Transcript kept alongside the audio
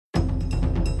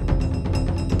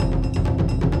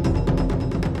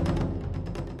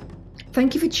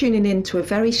Thank you for tuning in to a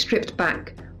very stripped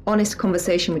back, honest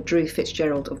conversation with Drew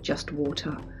Fitzgerald of Just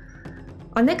Water.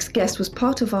 Our next guest was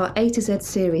part of our A to Z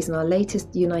series in our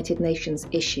latest United Nations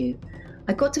issue.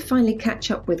 I got to finally catch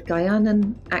up with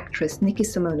Guyanan actress Nikki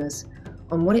Simonas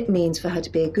on what it means for her to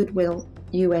be a Goodwill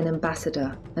UN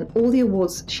ambassador and all the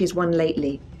awards she's won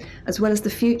lately, as well as the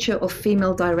future of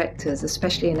female directors,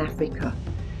 especially in Africa.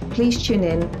 Please tune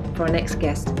in for our next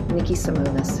guest, Nikki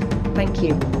Simonas. Thank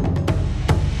you.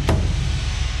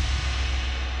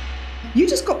 You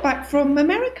just got back from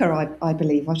America, I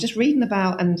believe. I was just reading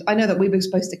about, and I know that we were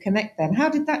supposed to connect then. How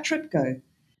did that trip go?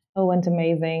 Oh, it went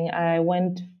amazing. I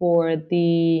went for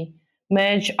the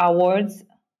Merge Awards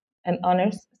and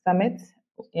Honors Summit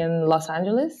in Los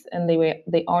Angeles, and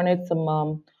they honored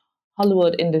some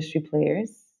Hollywood industry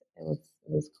players. It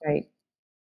was great.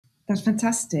 That's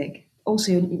fantastic.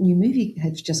 Also, a new movie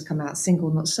has just come out, Single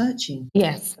Not Searching.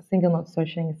 Yes, Single Not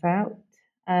Searching is out,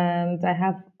 and I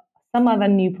have some other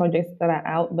new projects that are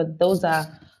out, but those are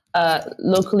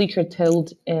locally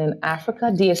curtailed in Africa,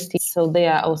 DST, so they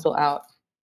are also out.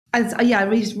 I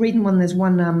was reading one. There's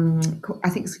one, I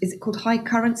think, is it called High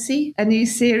Currency, a new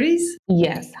series?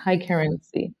 Yes, High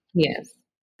Currency, yes.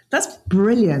 That's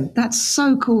brilliant. That's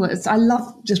so cool. I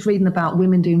love just reading about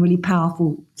women doing really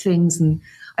powerful things. And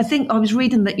I think I was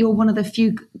reading that you're one of the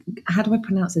few, how do I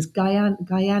pronounce this?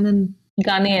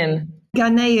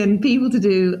 Ghanaian people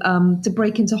to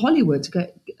break into Hollywood, to go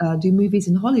do movies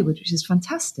in Hollywood, which is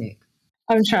fantastic.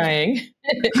 I'm trying.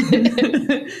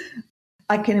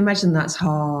 I can imagine that's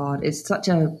hard. It's such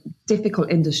a difficult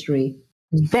industry.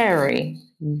 Very,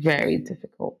 very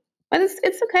difficult. But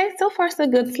it's okay. So far so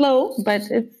good. Slow, but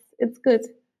it's good.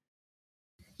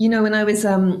 You know, when I was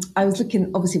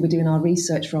looking, obviously we're doing our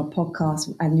research for our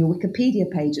podcast, and your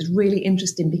Wikipedia page is really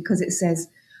interesting because it says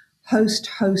host,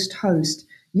 host, host.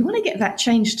 You want to get that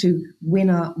changed to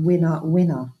winner, winner,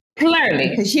 winner.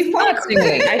 Clearly. Because you've won.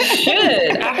 I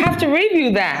should. I have to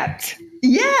review that.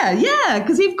 Yeah,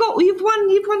 because you've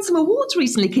won some awards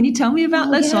recently. Can you tell me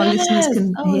about those so our listeners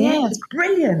can hear? Yes. It's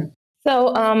brilliant.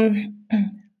 So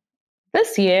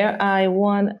this year I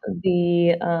won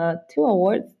the 2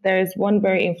 awards. There is one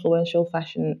very influential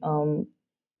fashion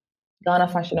Ghana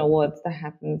Fashion Awards that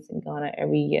happens in Ghana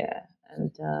every year,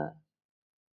 and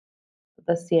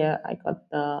this year I got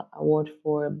the award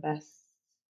for Best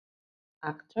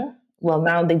Actor. Well,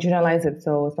 now they generalize it,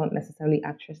 so it's not necessarily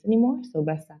actress anymore. So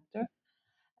Best Actor.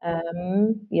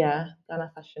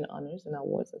 Ghana Fashion Honors and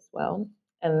Awards as well.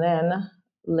 And then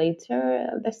later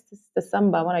this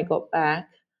December, when I got back,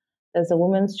 there's a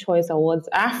Women's Choice Awards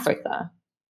Africa,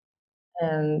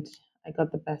 and I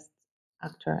got the Best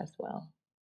Actor as well.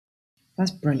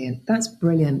 That's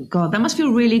brilliant. God, that must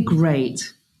feel really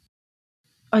great.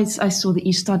 I saw that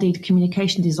you studied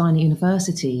communication design at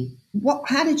university.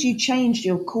 How did you change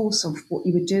your course of what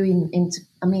you were doing to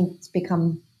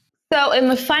become? So in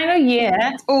the final year,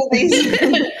 all these,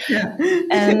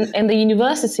 and in the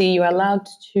university, you're allowed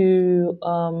to,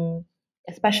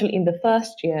 especially in the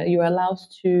first year, you're allowed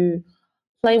to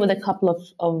play with a couple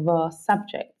of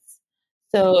subjects.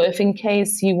 So if in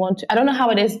case you want to, I don't know how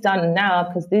it is done now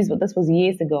because this was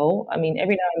years ago. I mean,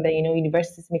 every now and then,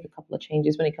 universities make a couple of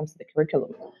changes when it comes to the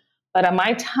curriculum. But at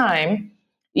my time,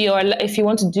 if you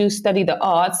want to study the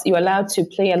arts, you're allowed to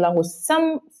play along with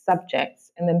some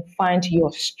subjects and then find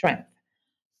your strength.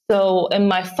 So in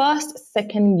my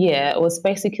second year, it was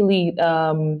basically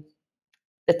the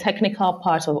technical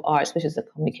part of arts, which is the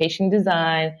communication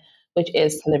design, which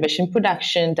is television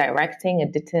production, directing,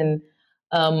 editing,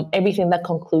 everything that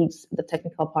concludes the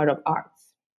technical part of arts.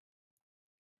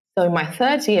 So in my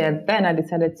third year, then I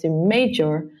decided to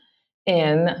major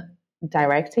in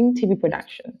directing, TV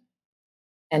production,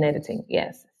 and editing.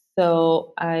 Yes.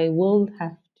 So I will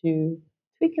have to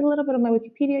tweak a little bit of my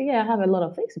Wikipedia. Yeah, I have a lot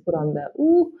of things to put on there.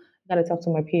 Ooh, I got to talk to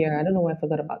my peer. I don't know why I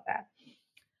forgot about that.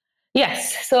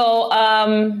 Yes. So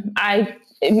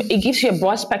it gives you a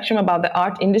broad spectrum about the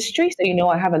art industry. So,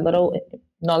 I have a little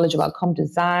knowledge about comm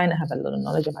design. I have a little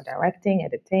knowledge about directing,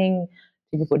 editing,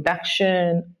 TV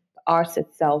production, the arts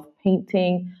itself,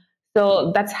 painting.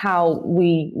 So that's how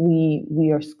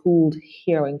we are schooled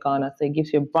here in Ghana. So it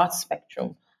gives you a broad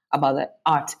spectrum about the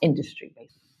art industry,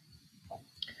 basically.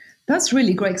 That's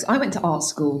really great because I went to art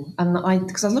school and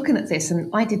because I was looking at this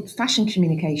and I did fashion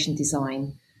communication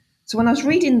design. So when I was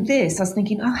reading this, I was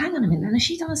thinking, oh, hang on a minute, and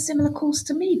she's done a similar course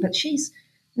to me, but she's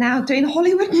now doing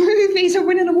Hollywood movies and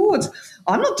winning awards.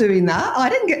 I'm not doing that. I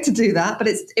didn't get to do that, but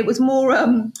it was more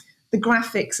the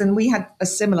graphics, and we had a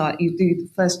similar. You do the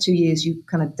first 2 years, you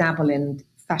kind of dabble in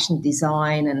fashion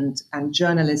design and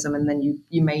journalism, and then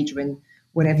you major in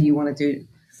whatever you want to do.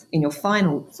 in your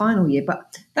final year.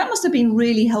 But that must have been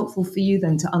really helpful for you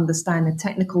then to understand the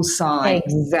technical side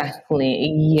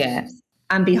Exactly. Yes.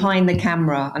 and behind the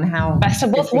camera and how Best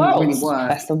of both things really worlds. work.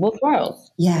 Best of both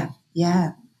worlds. Yeah,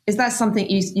 yeah. Is that something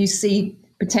you see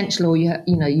potential, or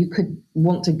you could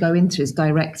want to go into, is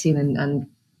directing and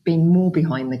being more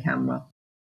behind the camera?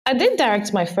 I did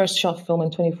direct my first short film in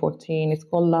 2014. It's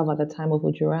called Love at the Time of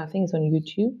Ojura. I think it's on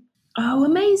YouTube. Oh,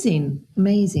 amazing,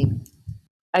 amazing.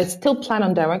 I still plan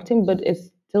on directing, but it's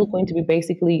still going to be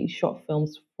basically short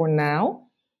films for now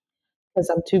because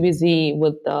I'm too busy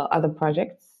with the other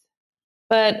projects.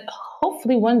 But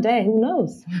hopefully one day, who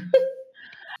knows?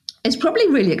 It's probably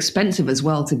really expensive as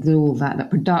well to do all that, the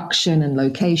production and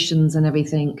locations and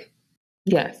everything.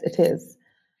 Yes, it is.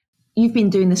 You've been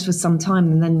doing this for some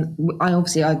time, and then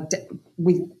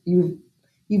you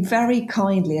very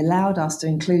kindly allowed us to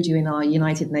include you in our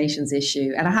United Nations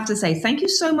issue, and I have to say thank you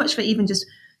so much for even just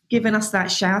giving us that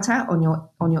shout out on your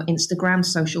Instagram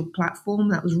social platform.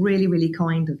 That was really, really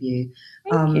kind of you.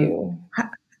 Thank you.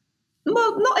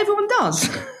 Well, not everyone does.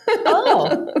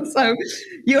 Oh. So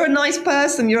you're a nice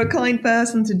person. You're a kind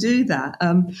person to do that.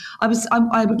 I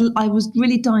was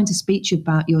really dying to speak to you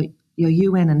about your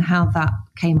UN and how that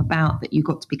came about, that you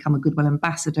got to become a Goodwill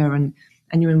ambassador, and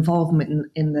your involvement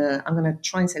in the, I'm going to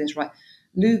try and say this right,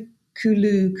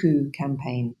 Lukuluku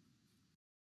campaign.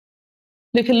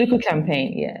 Lukuluku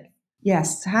campaign, yes.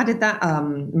 Yes. How did that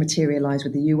materialize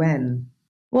with the UN?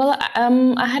 Well,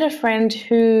 I had a friend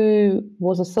who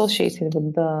was associated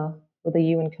with the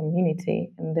UN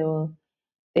community, and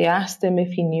they asked him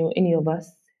if he knew any of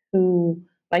us who,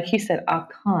 like he said, are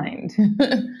kind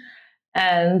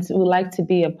and would like to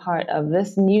be a part of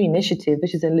this new initiative,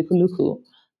 which is a Lukuluku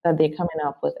that they're coming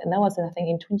up with. And that was, I think,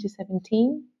 in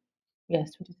 2017.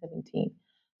 Yes, 2017.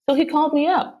 So he called me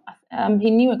up.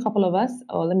 He knew a couple of us,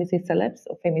 or let me say celebs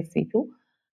or famous people.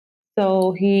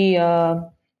 So he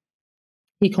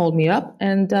called me up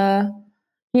and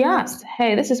he asked,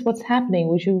 "Hey, this is what's happening.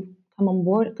 Would you come on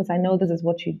board? Because I know this is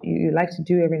what you like to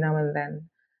do every now and then."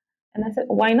 And I said,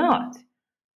 "Why not?"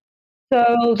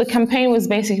 So the campaign was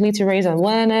basically to raise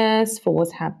awareness for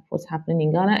what's happening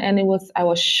in Ghana, and I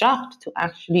was shocked to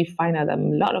actually find out that a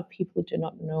lot of people do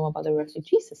not know about the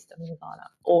refugee system in Ghana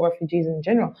or refugees in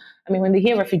general. I mean, when they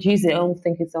hear refugees, they all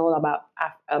think it's all about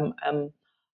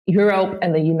Europe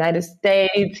and the United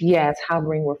States, yes,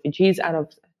 harboring refugees out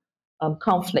of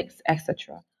conflicts,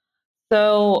 etc.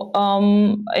 So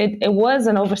it was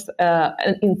an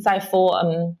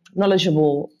insightful,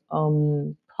 knowledgeable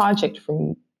project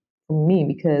from me,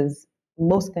 because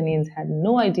most Ghanaians had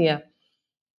no idea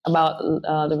about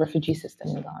the refugee system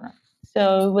in Ghana.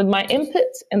 So with my input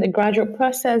and the graduate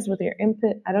process, with your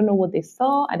input, I don't know what they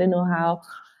saw. I don't know how.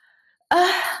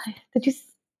 They just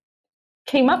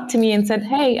came up to me and said,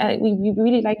 "Hey, we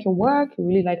really like your work. We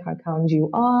really like how kind you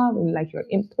are. We really like your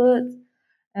input,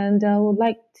 and would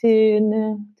like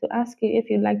to ask you if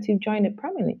you'd like to join it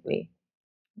permanently,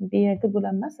 be a Goodwill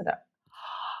ambassador."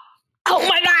 Oh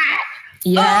my God!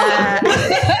 Yeah. Oh!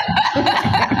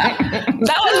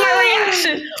 That was my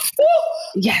reaction. Woo!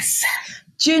 Yes.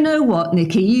 Do you know what,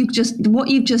 Nikki? What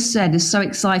you've just said is so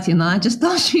exciting. I just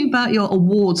asked you about your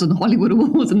awards and Hollywood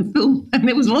Awards and film, and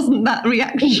it wasn't that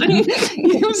reaction.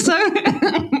 It was so,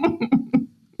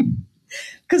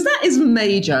 because that is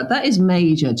major. That is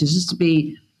major. Just to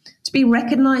be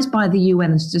recognised by the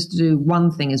UN is just to do one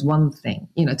thing is one thing.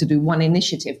 To do one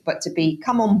initiative, but to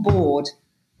come on board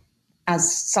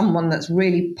as someone that's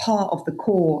really part of the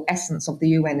core essence of the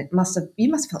UN, you must have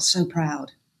felt so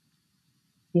proud.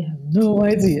 You have no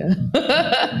idea.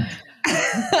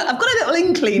 I've got a little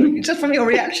inkling just from your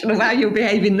reaction of how you're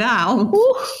behaving now.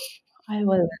 Ooh, I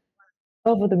was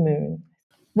over the moon.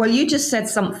 Well, you just said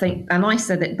something, and I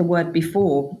said it the word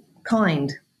before,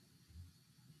 kind.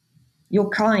 You're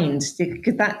kind.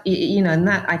 That, and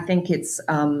that, I think it's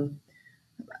the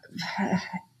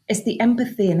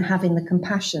empathy and having the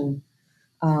compassion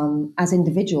as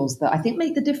individuals that I think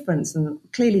make the difference. And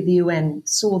clearly the UN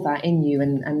saw that in you,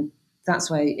 and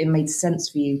that's why it made sense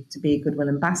for you to be a Goodwill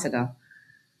ambassador,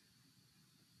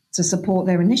 to support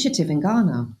their initiative in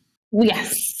Ghana.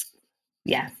 Yes.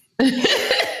 Yes.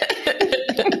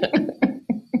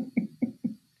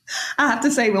 I have to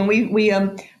say, when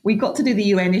we got to do the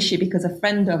UN issue, because a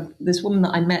friend of this woman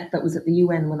that I met that was at the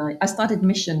UN when I started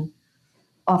Mission,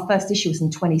 our first issue was in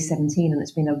 2017, and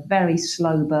it's been a very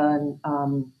slow burn,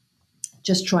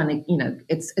 just trying to,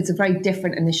 it's a very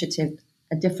different initiative,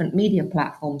 a different media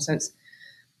platform. So it's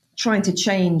trying to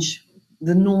change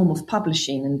the norm of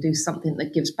publishing and do something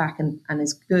that gives back and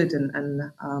is good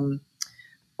and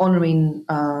honouring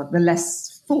the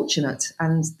less fortunate.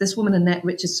 And this woman, Annette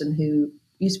Richardson, who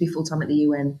used to be full-time at the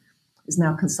UN, is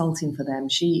now consulting for them.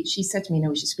 She said to me,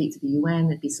 we should speak to the UN.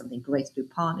 It'd be something great to do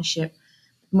partnership.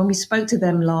 And when we spoke to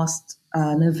them last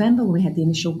November, when we had the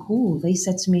initial call, they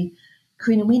said to me,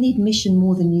 Karina, we need mission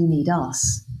more than you need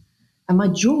us. And my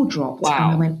jaw dropped. Wow.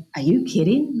 And I went, are you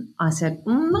kidding? I said,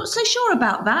 not so sure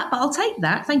about that, but I'll take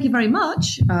that. Thank you very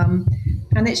much.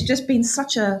 And it's just been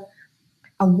such a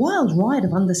wild ride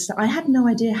of understanding. I had no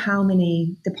idea how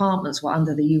many departments were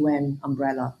under the UN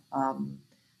umbrella.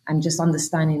 And just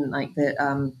understanding like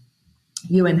the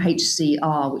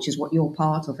UNHCR, which is what you're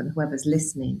part of, and whoever's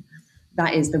listening,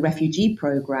 that is the refugee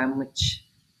program, which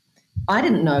I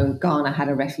didn't know Ghana had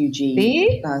a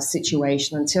refugee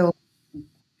situation until,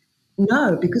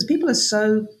 no, because people are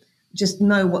so just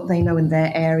know what they know in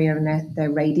their area and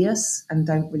their radius and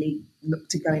don't really look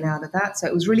to going out of that. So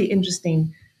it was really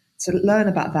interesting to learn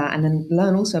about that, and then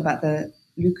learn also about the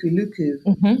Luku Luku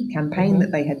campaign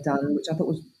that they had done, which I thought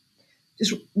was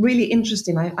just really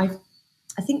interesting. I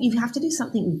think you have to do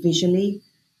something visually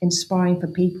inspiring for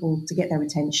people to get their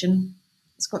attention.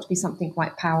 It's got to be something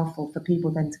quite powerful for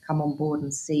people then to come on board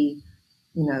and see,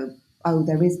 oh,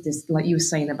 there is this, like you were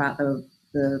saying about the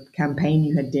campaign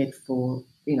you had did for,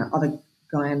 other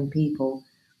Ghanaian people,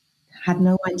 had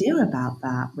no idea about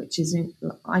that, which isn't,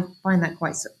 I find that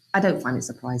I don't find it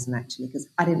surprising actually, because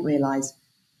I didn't realize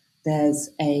there's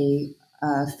a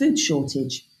food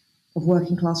shortage of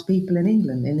working class people in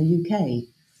England, in the UK.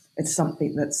 It's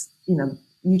something that's,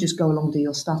 you just go along, do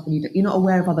your stuff, and you're not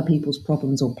aware of other people's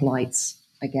problems or plights,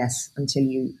 I guess, until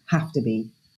you have to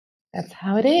be. That's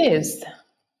how it is.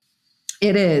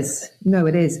 It is. No,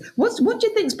 it is. What do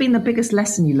you think's been the biggest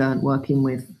lesson you learned working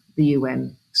with the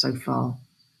UN so far?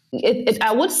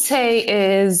 I would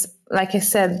say is, like I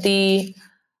said, the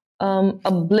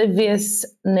oblivious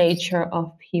nature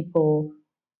of people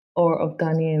or of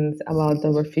Ghanaians about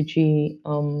the refugee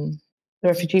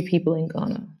people in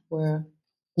Ghana were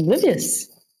oblivious.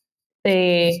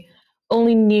 They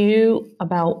only knew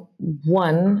about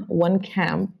one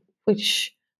camp,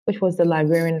 which was the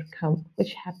Liberian camp,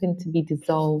 which happened to be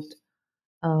dissolved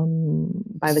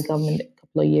by the government a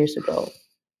couple of years ago,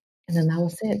 and then that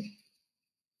was it.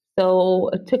 So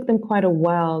it took them quite a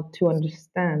while to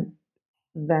understand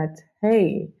that,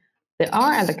 hey, there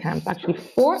are other camps, actually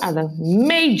 4 other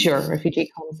major refugee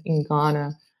camps in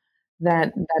Ghana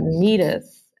that need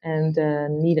us and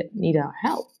need our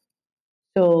help.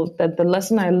 So that the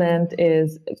lesson I learned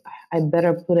is I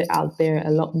better put it out there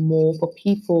a lot more for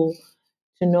people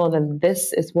to know that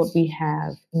this is what we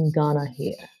have in Ghana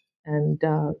here. And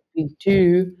we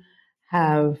do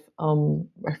have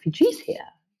refugees here.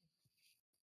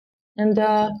 And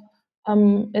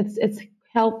it's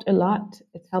helped a lot.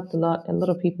 It's helped a lot. A lot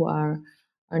of people are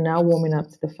now warming up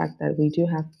to the fact that we do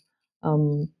have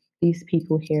these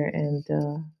people here, and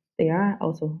they are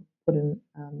also putting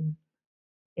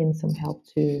in some help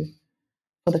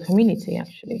for the community,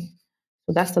 actually.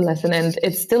 So that's the lesson, and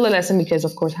it's still a lesson because,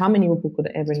 of course, how many people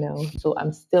could ever know? So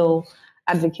I'm still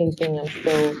advocating. I'm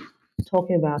still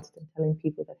talking about it and telling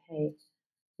people that, hey,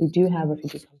 we do have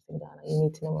refugee camps in Ghana. You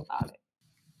need to know about it.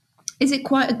 Do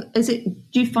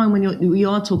you find when you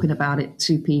are talking about it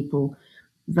to people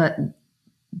that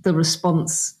the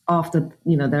response after,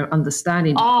 their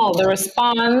understanding? Oh, the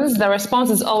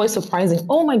response is always surprising.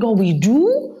 Oh my God, we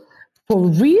do? For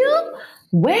real?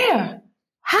 Where?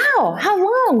 How? How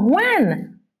long?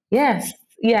 When? Yes,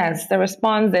 the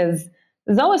response is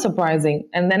always surprising.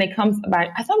 And then it comes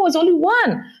back, I thought it was only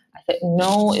one. I said,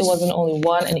 no, it wasn't only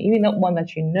one. And even that one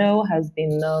that has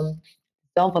been done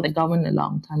for the government a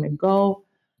long time ago.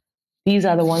 These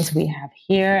are the ones we have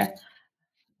here.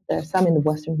 There's some in the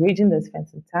Western region. There's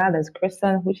Fensanta, there's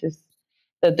Christian, which is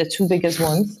the 2 biggest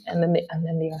ones. And then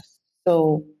they are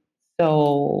so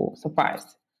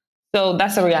surprised. So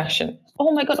that's a reaction.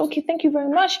 Oh my God, okay, thank you very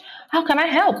much. How can I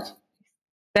help?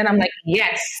 Then I'm like,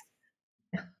 yes.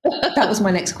 That was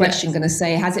my next question, going to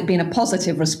say, has it been a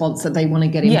positive response that they want to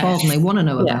get involved and they want to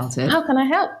know about it? How can I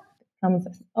help?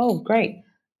 Oh, great.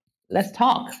 Let's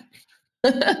talk.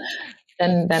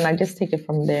 Then I just take it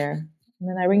from there. And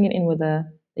then I ring it in with the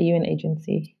UN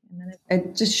agency. And then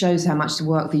it just shows how much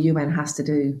work the UN has to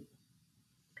do.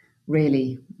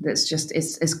 Really,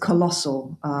 it's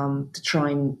colossal to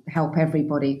try and help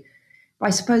everybody. But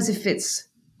I suppose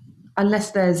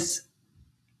unless there's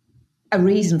a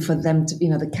reason for them to,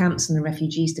 the camps and the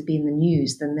refugees to be in the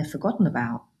news, then they're forgotten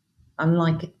about.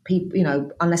 Unlike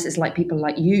people, unless it's like people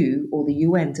like you or the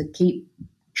UN to keep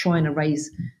trying to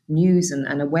raise news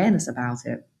and awareness about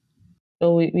it.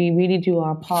 So we really do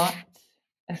our part,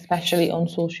 especially on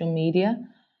social media.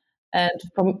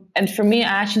 And for me,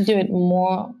 I actually do it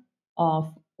more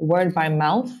of word by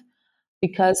mouth.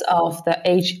 because of the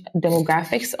age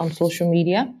demographics on social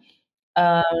media.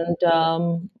 And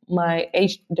my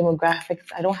age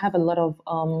demographics, I don't have a lot of,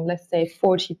 let's say,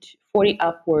 40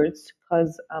 upwards,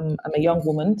 because I'm a young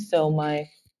woman. So my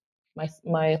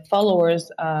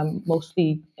followers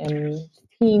mostly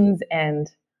teens and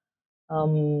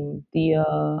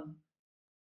the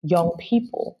young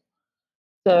people.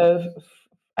 So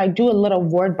I do a lot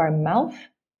of word by mouth,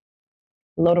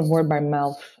 a lot of word by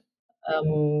mouth.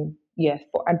 Yes,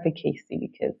 for advocacy,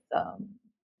 because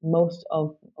most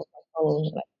of my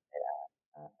followers, like I said,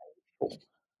 are youthful.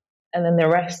 And then the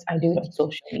rest I do it on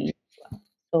social media as well.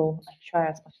 So I try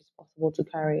as much as possible to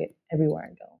carry it everywhere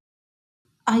I go.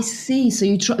 I see. So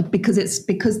you try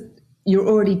because you're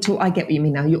already I get what you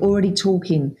mean now. You're already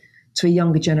talking to a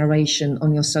younger generation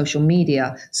on your social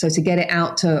media. So to get it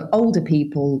out to older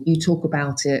people, you talk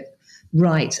about it.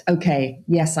 Right. Okay.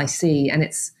 Yes, I see. And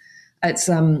it's it's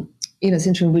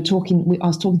interesting. I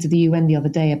was talking to the UN the other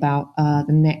day about the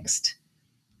next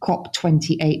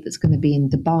COP28 that's going to be in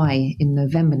Dubai in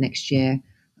November next year.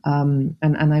 And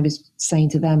I was saying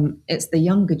to them, it's the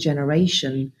younger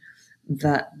generation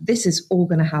that this is all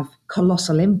going to have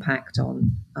colossal impact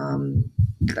on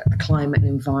the climate and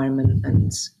environment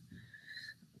and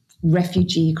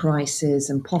refugee crisis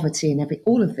and poverty and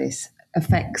all of this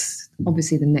affects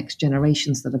obviously the next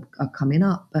generations that are coming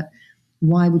up. But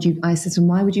I said to them,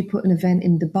 why would you put an event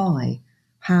in Dubai?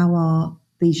 How are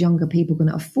these younger people going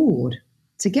to afford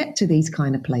to get to these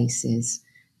kind of places?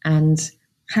 And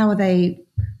how are they?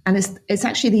 And it's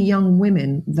actually the young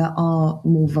women that are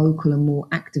more vocal and more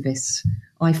activists.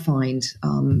 I find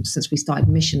since we started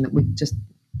Mission that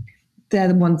they're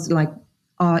the ones, like,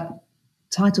 our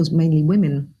titles mainly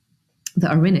women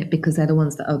that are in it, because they're the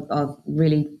ones that are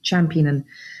really championing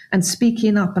and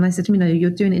speaking up. And I said to them, you're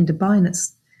doing it in Dubai, and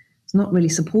it's not really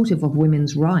supportive of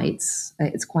women's rights.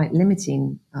 It's quite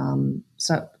limiting.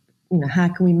 So, how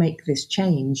can we make this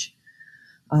change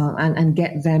and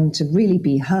get them to really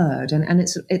be heard? And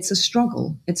it's a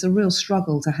struggle. It's a real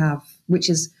struggle to have, which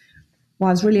is why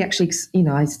I was really actually,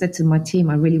 I said to my team,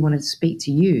 I really wanted to speak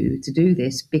to you to do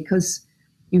this, because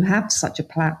you have such a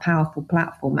powerful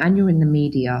platform, and you're in the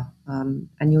media,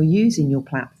 and you're using your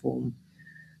platform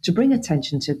to bring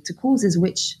attention to causes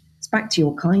which, it's back to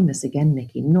your kindness again,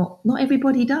 Nikki, not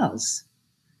everybody does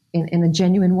in a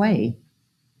genuine way,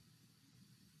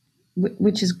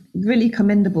 which is really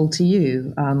commendable to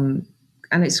you. And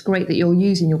it's great that you're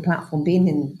using your platform, being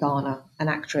in Ghana, an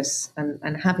actress,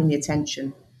 and having the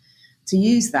attention to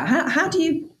use that.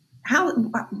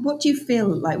 What do you feel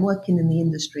like working in the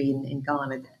industry in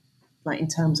Ghana, like in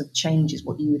terms of changes,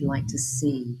 what you would like to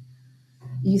see?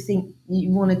 You think you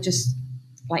want to just,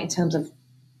 like, in terms of,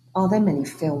 are there many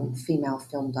female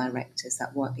film directors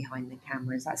that work behind the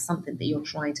camera? Is that something that you're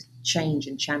trying to change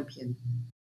and champion?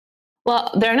 Well,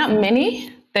 there are not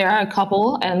many. There are a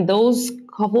couple, and those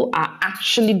couple are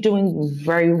actually doing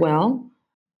very well.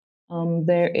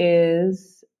 There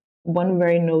is one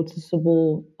very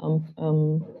noticeable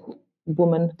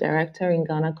woman director in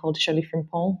Ghana called Shirley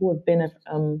Frimpong, who have been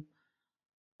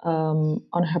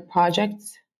on her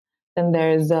projects. Then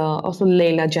there's also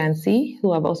Leila Jansi,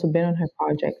 who have also been on her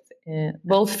projects.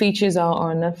 Both features are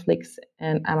on Netflix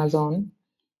and Amazon.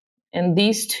 And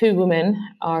these two women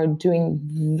are doing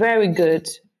very good,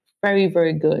 very,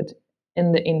 very good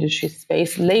in the industry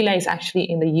space. Leila is actually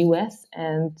in the US,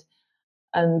 and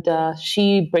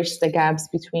she bridged the gaps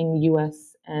between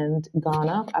US and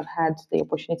Ghana. I've had the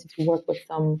opportunity to work with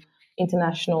some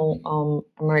international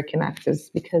American actors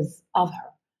because of her.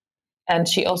 And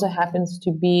she also happens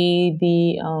to be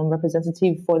the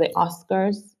representative for the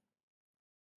Oscars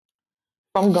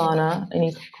from Ghana,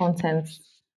 any content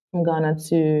from Ghana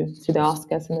to the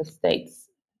Oscars in the States.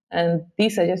 And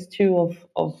these are just two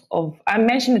of I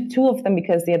mentioned the two of them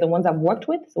because they're the ones I've worked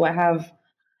with. So I have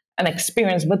an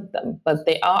experience with them, but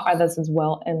there are others as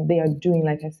well. And they are doing,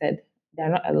 like I said, they're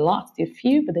not a lot, they're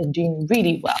few, but they're doing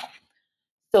really well.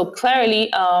 So clearly,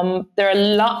 there are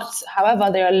lots, however,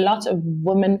 there are a lot of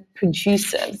women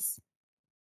producers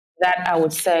that I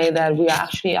would say that we are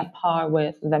actually at par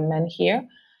with the men here.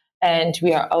 And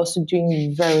we are also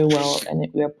doing very well, and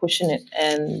we are pushing it.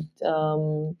 And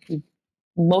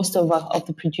most of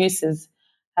the producers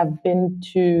have been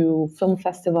to film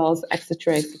festivals,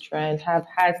 etc., and have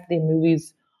had their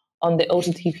movies on the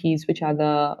OTTPs, which are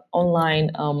the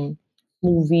online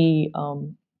movie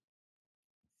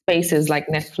spaces like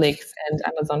Netflix and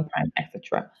Amazon Prime,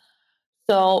 etc.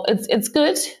 So it's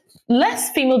good. Less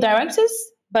female directors,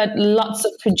 but lots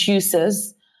of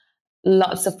producers and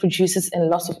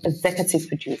lots of executive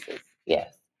producers.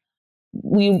 Yes.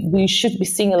 we should be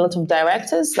seeing a lot of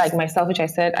directors like myself, which I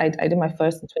said I did my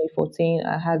first in 2014.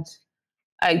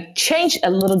 I changed a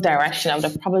little direction. I would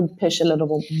have probably pushed a little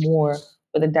bit more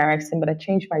with the direction, but I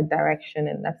changed my direction,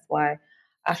 and that's why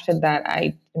after that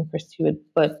I didn't pursue it.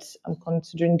 But I'm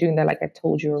considering doing that, like I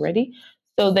told you already.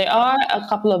 So there are a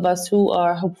couple of us who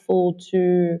are hopeful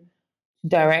to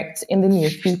direct in the near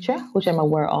future, which I'm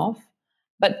aware of.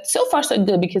 But so far so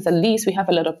good because at least we have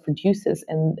a lot of producers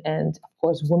and of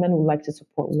course women who like to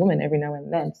support women every now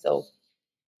and then. So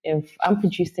if I'm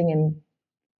producing and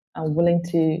I'm willing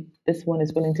to, this one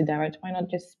is willing to direct, why not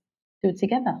just do it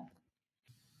together?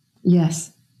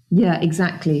 Yes. Yeah,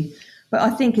 exactly. But I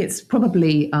think it's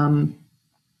probably,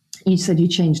 you said you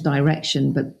changed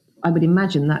direction, but I would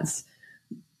imagine that's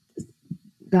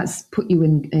put you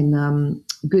in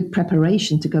good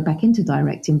preparation to go back into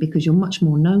directing because you're much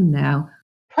more known now.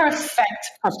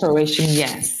 Perfect preparation,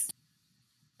 yes.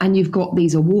 And you've got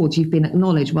these awards, you've been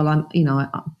acknowledged. Well, I'm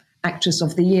actress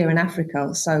of the year in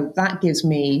Africa. So that gives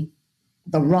me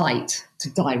the right to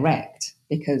direct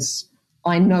because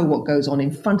I know what goes on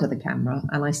in front of the camera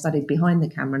and I studied behind the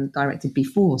camera and directed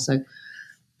before. So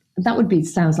that would be,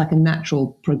 sounds like a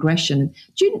natural progression.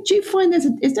 Do you find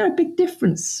is there a big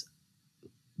difference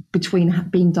between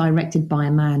being directed by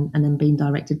a man and then being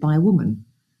directed by a woman?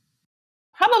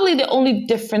 Probably the only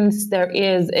difference there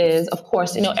is, of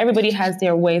course, everybody has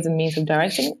their ways and means of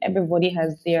directing. Everybody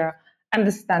has their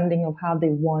understanding of how they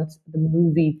want the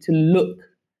movie to look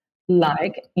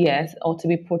like, yes, or to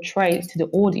be portrayed to the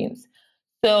audience.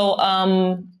 So,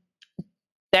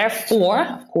 therefore,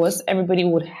 of course, everybody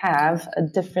would have a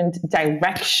different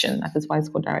direction, that is why it's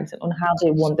called direction, on how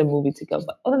they want the movie to go.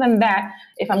 But other than that,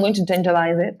 if I'm going to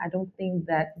generalize it, I don't think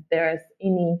that there's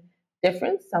any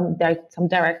difference. Some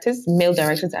directors, male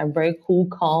directors, are very cool,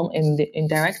 calm in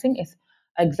directing.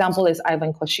 Example is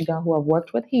Ivan Koshiga, who I've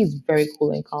worked with. He's very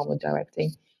cool and calm with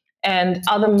directing. And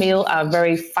other male are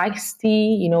very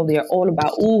feisty. They're all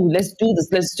about, ooh, let's do this,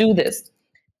 let's do this.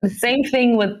 The same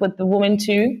thing with the woman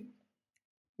too.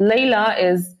 Layla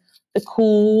is the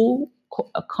cool,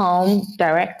 calm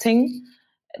directing.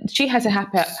 She has to have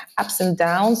her ups and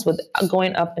downs with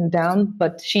going up and down,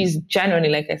 but she's generally,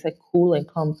 like I said, cool and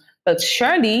calm. But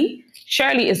Shirley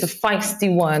is the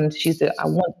feisty one. She's the, I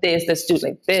want this, let's do it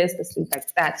like this, let's do it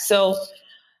like that. So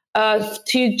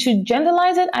to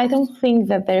generalize it, I don't think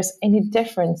that there's any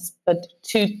difference. But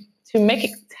to make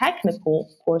it technical,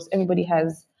 of course, everybody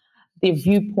has their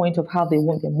viewpoint of how they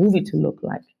want their movie to look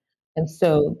like. And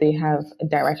so they have a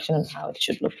direction on how it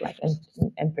should look like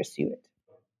and pursue it.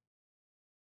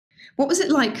 What was it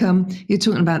like? You're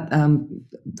talking about.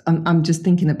 I'm just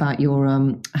thinking about your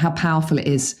how powerful it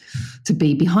is to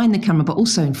be behind the camera, but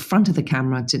also in front of the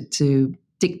camera to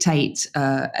dictate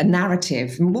a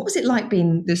narrative. And what was it like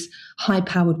being this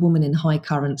high-powered woman in high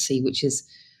currency, which is,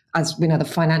 as we know, the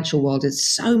financial world is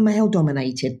so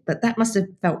male-dominated. But that must have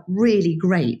felt really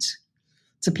great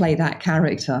to play that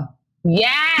character.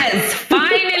 Yes,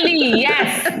 finally,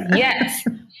 yes.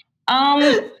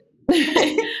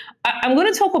 I'm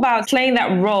going to talk about playing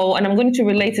that role, and I'm going to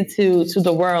relate it to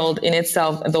the world in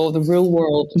itself, the real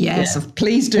world. Yes,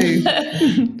 please do.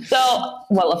 So,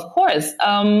 well, of course,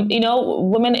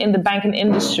 women in the banking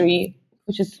industry,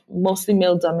 which is mostly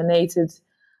male dominated,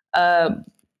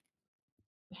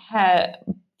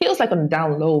 feels like on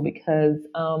down low because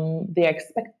they're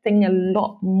expecting a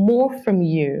lot more from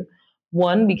you.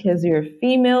 One, because you're a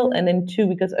female, and then two,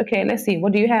 because okay, let's see,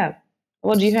 what do you have?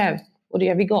 What do you have? What do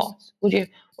you have? You got? What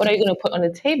are you going to put on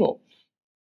the table?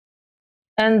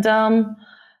 And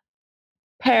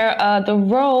per the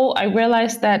role, I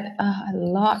realized that a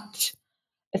lot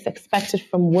is expected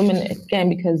from women again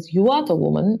because you are the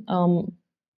woman.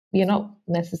 You're not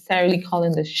necessarily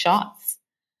calling the shots,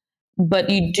 but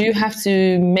you do have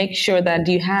to make sure that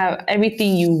you have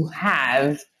everything you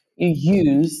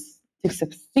use to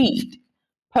succeed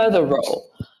per the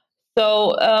role.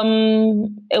 So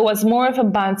it was more of a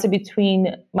banter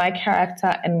between my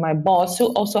character and my boss, who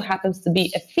also happens to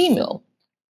be a female.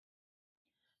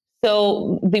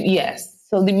 So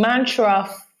the mantra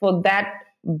for that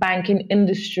banking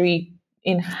industry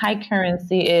in high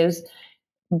currency is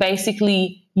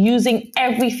basically using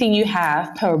everything you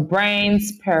have per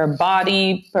brains, per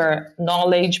body, per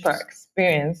knowledge, per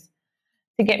experience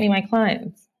to get me my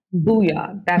clients.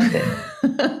 Booyah, that's it.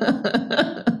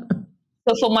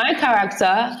 So for my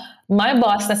character, my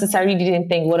boss necessarily didn't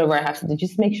think whatever I have to do,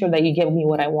 just make sure that you give me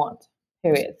what I want,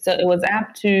 period. So it was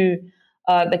up to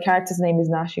the character's name is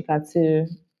Nashika to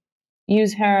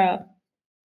use her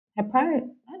private,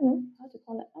 I don't know how to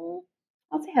call it.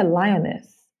 I'll say her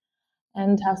lioness.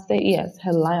 And I'll say, yes,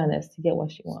 her lioness to get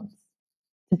what she wants,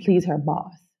 to please her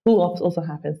boss, who also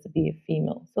happens to be a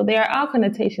female. So there are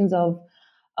connotations of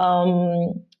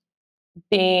um,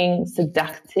 being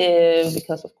seductive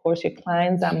because, of course, your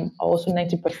clients are also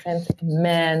 90%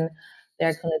 men. There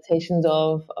are connotations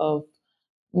of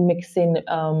mixing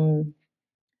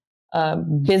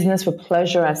business with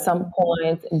pleasure at some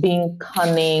point, being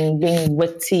cunning, being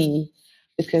witty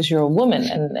because you're a woman,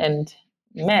 and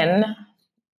men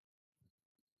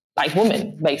like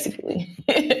women, basically.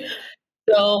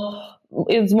 So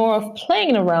it's more of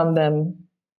playing around them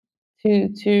to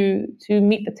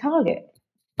meet the target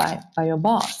by your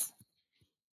boss.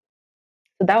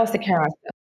 So that was the character.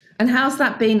 And how's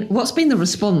that been? What's been the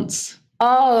response?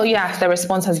 Oh yeah, the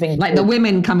response has been Like good. the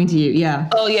women coming to you, yeah.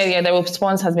 Oh yeah, the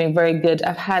response has been very good.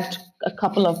 I've had a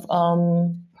couple of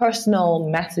personal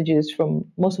messages from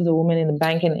most of the women in the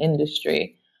banking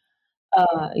industry.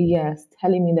 Yes,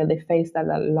 telling me that they face that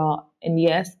a lot, and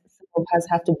yes, some of us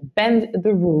have to bend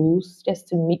the rules just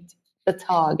to meet the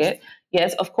target.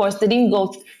 Yes, of course, they didn't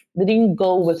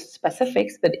go with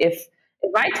specifics, but if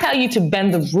I tell you to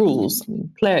bend the rules, I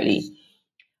mean, clearly,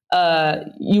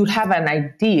 you'd have an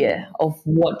idea of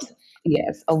what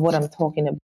I'm talking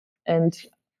about. And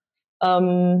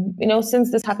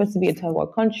since this happens to be a third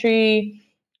world country,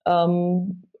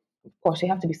 of course, you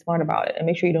have to be smart about it and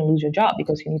make sure you don't lose your job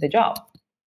because you need a job.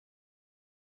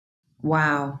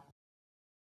 Wow.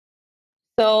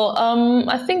 So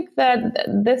I think that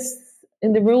this,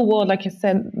 in the real world, like I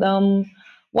said,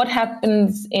 what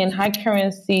happens in high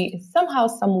currency somehow,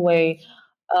 some way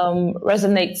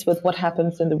resonates with what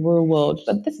happens in the real world.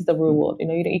 But this is the real world,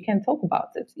 you can't talk about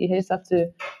it. You just have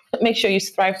to make sure you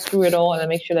strive through it all and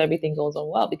make sure that everything goes on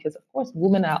well. Because of course,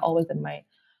 women are always in my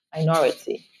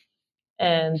minority,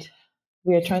 and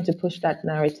we are trying to push that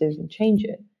narrative and change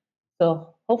it.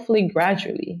 So hopefully,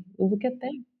 gradually, we will get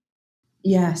there.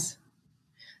 Yes.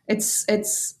 It's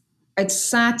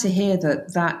sad to hear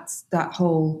that's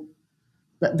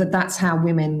how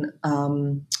women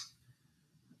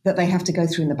that they have to go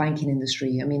through in the banking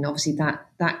industry. I mean, obviously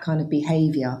that kind of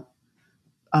behavior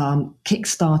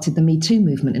kick-started the Me Too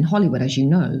movement in Hollywood, as you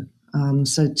know.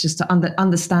 So just to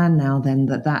understand now then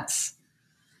that's,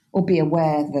 or be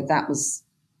aware that is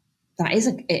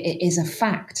a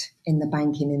fact in the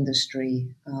banking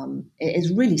industry. It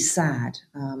is really sad.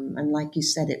 And like you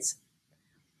said, it's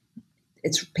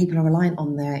people are reliant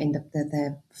on their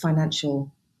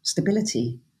financial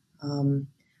stability,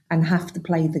 and have to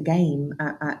play the game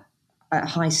at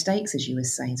high stakes, as you were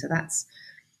saying. So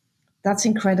that's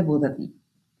incredible that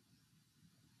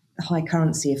the high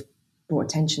currency have brought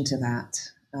attention to that,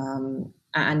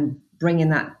 and bringing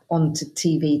that onto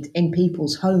TV in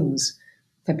people's homes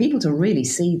for people to really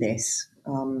see this.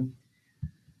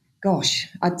 Gosh,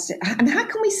 and how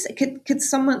can we?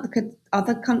 Could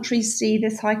other countries see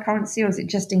this high currency, or is it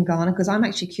just in Ghana? Because I'm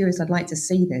actually curious. I'd like to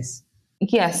see this.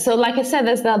 Yes. So, like I said,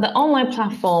 there's the online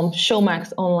platform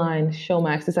Showmax Online.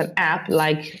 Showmax is an app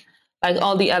like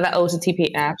all the other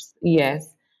OTTP apps.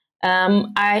 Yes.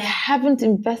 I haven't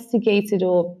investigated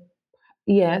or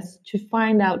to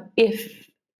find out if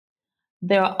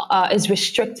there is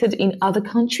restricted in other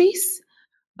countries,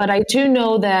 but I do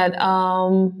know that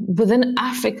within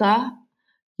Africa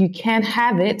you can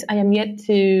have it. I am yet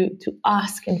to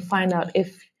ask and find out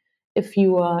if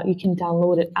you can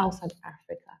download it outside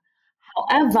Africa.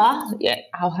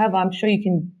 However, I'm sure you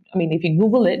can. I mean, if you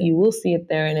Google it, you will see it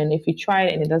there. And then if you try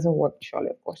it and it doesn't work, surely,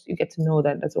 of course, you get to know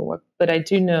that it doesn't work. But I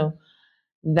do know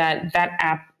that that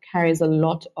app carries a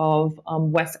lot of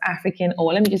West African,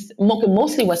 or let me just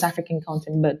mostly West African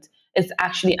content, but it's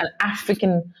actually an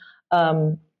African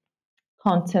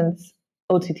content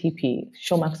OTTP,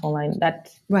 Showmax Online. That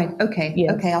right. Okay.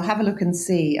 Yes. Okay. I'll have a look and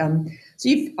see. So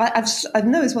I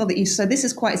know as well that so this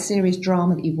is quite a serious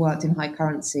drama that you've worked in high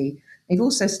currency. You've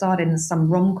also starred in some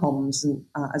rom-coms and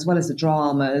as well as the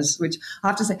dramas, which I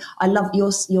have to say I love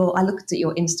your. I looked at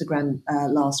your Instagram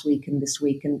last week and this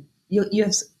week, and you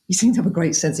seem to have a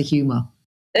great sense of humour.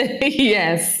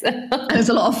 Yes. There's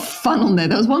a lot of fun on there.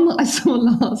 There was one that I saw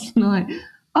last night.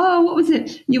 Oh, what was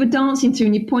it? You were dancing to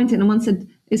and you pointed and one said,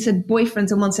 it said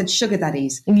boyfriends and one said sugar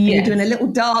daddies. Yes. And you're doing a little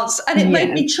dance and it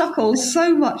made me chuckle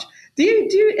so much.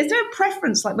 Is there a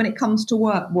preference, like when it comes to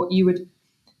work,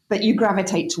 that you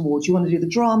gravitate towards? You want to do the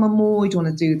drama more? Do you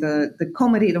want to do the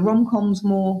comedy, the rom-coms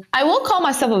more? I will call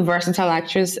myself a versatile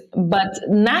actress, but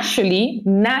naturally,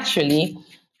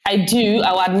 I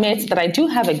will admit that I do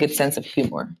have a good sense of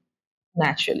humor.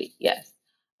 Naturally, yes.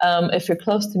 If you're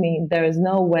close to me, there is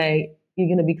no way you're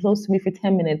going to be close to me for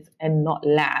 10 minutes and not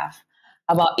laugh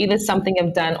about either something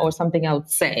I've done or something I would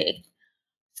say.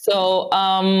 So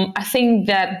I think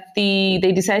that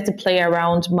they decided to play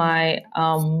around my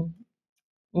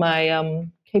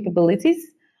capabilities,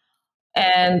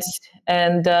 and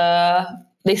and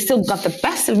they still got the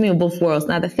best of me of both worlds.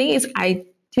 Now the thing is, I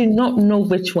do not know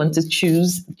which one to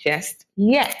choose just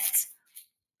yet,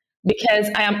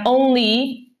 because I am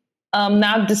only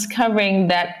now discovering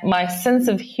that my sense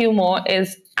of humor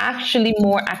is actually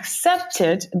more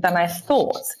accepted than I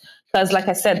thought. Because, like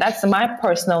I said, that's my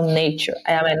personal nature.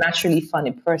 I am a naturally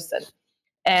funny person,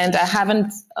 and I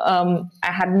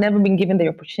had never been given the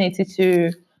opportunity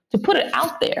to put it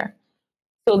out there.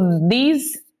 So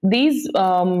these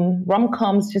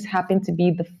rom-coms just happen to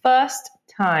be the first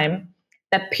time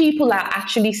that people are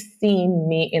actually seeing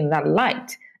me in that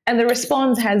light, and the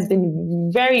response has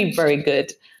been very, very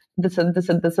good. There's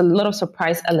a lot of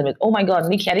surprise element. Oh my God,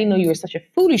 Nikki, I didn't know you were such a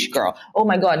foolish girl. Oh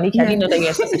my God, Nikki, I Yeah. didn't know that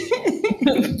you're such a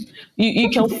you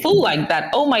can fool like that.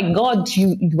 Oh my God,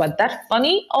 you are that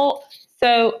funny. Oh,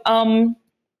 so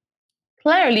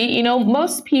clearly,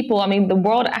 most people, I mean, the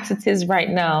world as it is right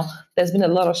now, there's been a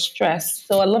lot of stress.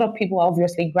 So a lot of people are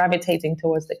obviously gravitating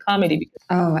towards the comedy, because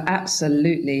Oh,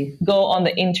 absolutely. go on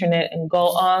the internet and go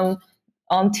on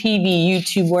TV,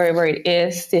 YouTube, wherever it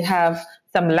is, to have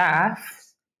some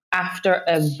laughs after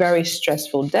a very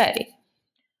stressful day.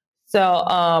 So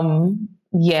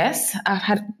yes, I've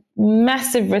had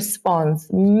massive response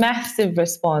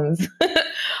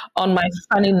on my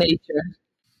funny nature.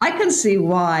 I can see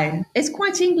why. It's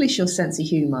quite English, your sense of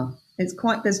humour. It's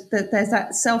quite there's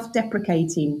that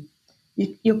self-deprecating.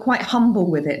 You're quite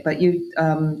humble with it, but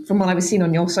from what I was seeing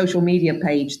on your social media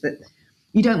page, that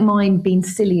you don't mind being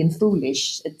silly and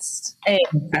foolish.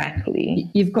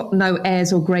 Exactly. You've got no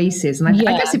airs or graces, and I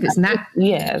Yeah, guess if it's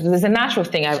yeah, there's a natural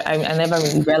thing. I never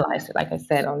really realized it, like I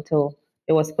said, until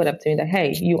it was put up to me that,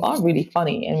 hey, you are really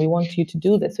funny, and we want you to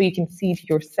do this so you can see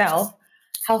yourself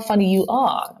how funny you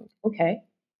are. Okay,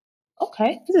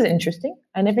 okay, this is interesting.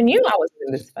 I never knew I was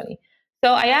this funny.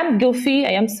 So I am goofy,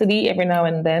 I am silly every now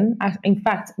and then. In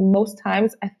fact, most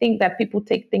times I think that people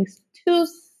take things too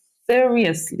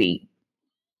seriously,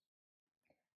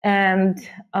 and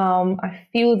I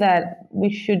feel that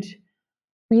we should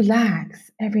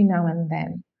relax every now and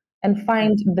then and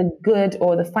find the good,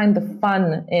 or find the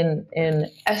fun in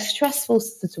a stressful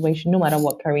situation, no matter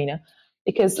what, Karina.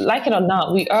 Because, like it or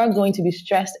not, we are going to be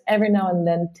stressed every now and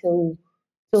then till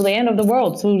the end of the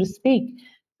world, so to speak.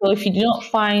 So if you do not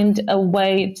find a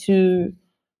way to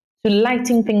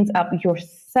lighten things up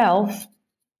yourself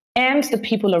and the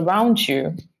people around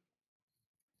you,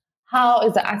 how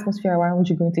is the atmosphere around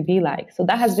you going to be like? So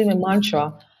that has been my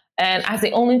mantra. And as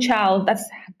the only child,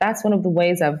 that's one of the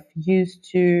ways I've used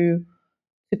to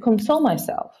console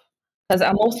myself, because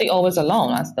I'm mostly always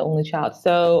alone as the only child.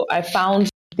 So I found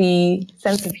the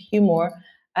sense of humor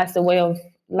as a way of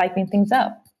lightening things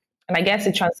up, and I guess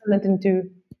it transcended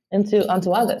into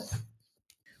onto others.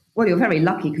 well, you're very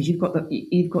lucky because you've got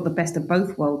the best of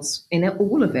both worlds in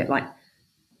all of it, like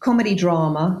comedy,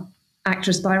 drama,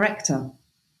 actress, director.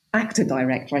 Actor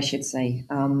director, I should say.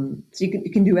 So you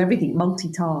can do everything,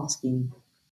 multitasking.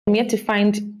 I'm yet to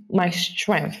find my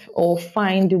strength, or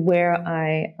find where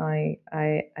I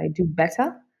do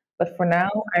better. But for now,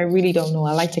 I really don't know.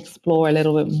 I like to explore a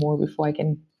little bit more before I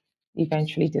can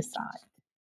eventually decide.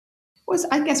 Well,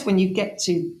 I guess when you get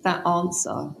to that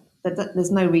answer, that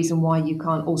there's no reason why you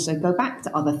can't also go back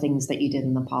to other things that you did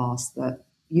in the past that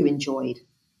you enjoyed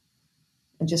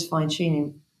and just fine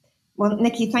tuning. Well,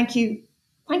 Nikki, thank you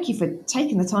for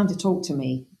taking the time to talk to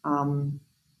me.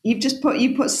 You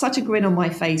put such a grin on my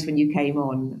face when you came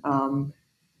on.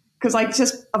 Because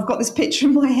I've got this picture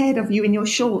in my head of you in your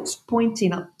shorts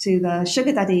pointing up to the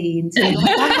sugar daddy and saying,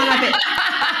 why can't I have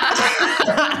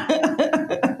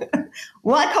it?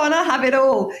 Why can't I have it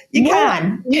all? You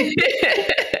can,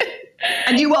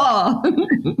 and you are.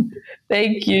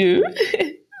 Thank you.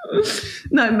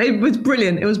 No, it was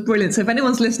brilliant. It was brilliant. So if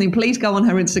anyone's listening, please go on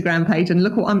her Instagram page and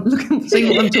see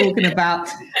what I'm talking about,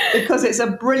 because it's a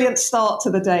brilliant start to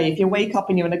the day. If you wake up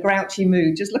and you're in a grouchy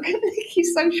mood, just look at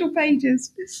Nikki's social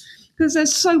pages, because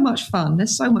there's so much fun.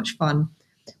 There's so much fun.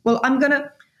 Well, I'm going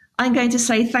to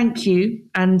say thank you,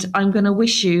 and I'm going to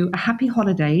wish you a happy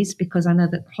holidays, because I know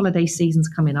that holiday season's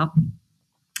coming up.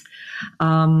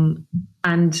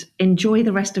 And enjoy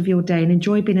the rest of your day, and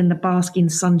enjoy being in the basking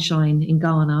sunshine in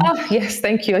Ghana. Oh, yes,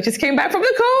 thank you. I just came back from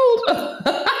the cold.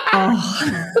 Oh.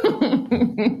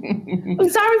 I'm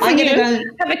sorry for you.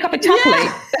 Have a cup of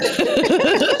chocolate.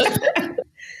 Yeah.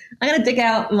 I'm going to dig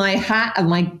out my hat and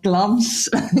my gloves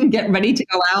and get ready to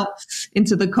go out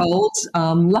into the cold.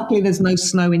 Luckily, there's no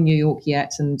snow in New York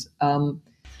yet, and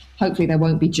hopefully there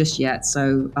won't be just yet.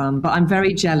 So, but I'm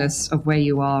very jealous of where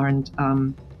you are. And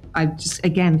I just,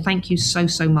 again, thank you so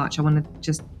much. I want to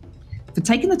just, for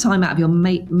taking the time out of your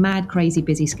mad, crazy,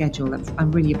 busy schedule. I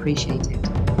really appreciate it.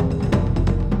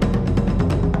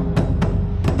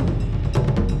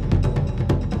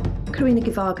 Karina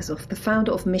Givargazov, the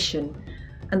founder of Mission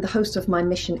and the host of My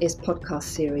Mission Is podcast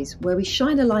series, where we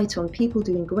shine a light on people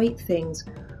doing great things,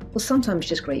 or sometimes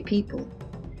just great people.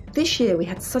 This year we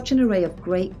had such an array of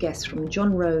great guests, from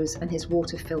John Rose and his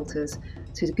water filters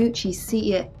to the Gucci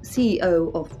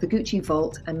CEO of the Gucci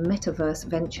Vault and Metaverse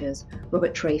Ventures,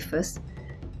 Robert Dreyfus,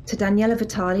 to Daniela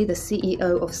Vitali, the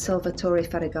CEO of Salvatore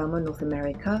Ferragamo North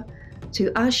America,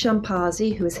 to Asham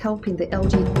Parsi, who is helping the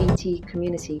LGBT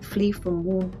community flee from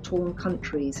war-torn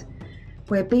countries,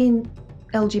 where being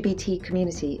LGBT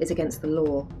community is against the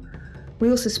law. We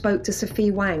also spoke to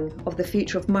Sophie Wang of the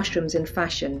Future of Mushrooms in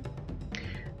Fashion.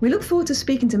 We look forward to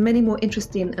speaking to many more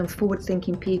interesting and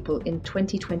forward-thinking people in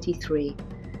 2023.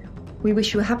 We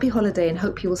wish you a happy holiday and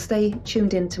hope you will stay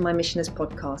tuned in to My Mission Is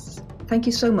podcasts. Thank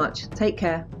you so much. Take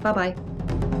care.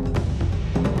 Bye-bye.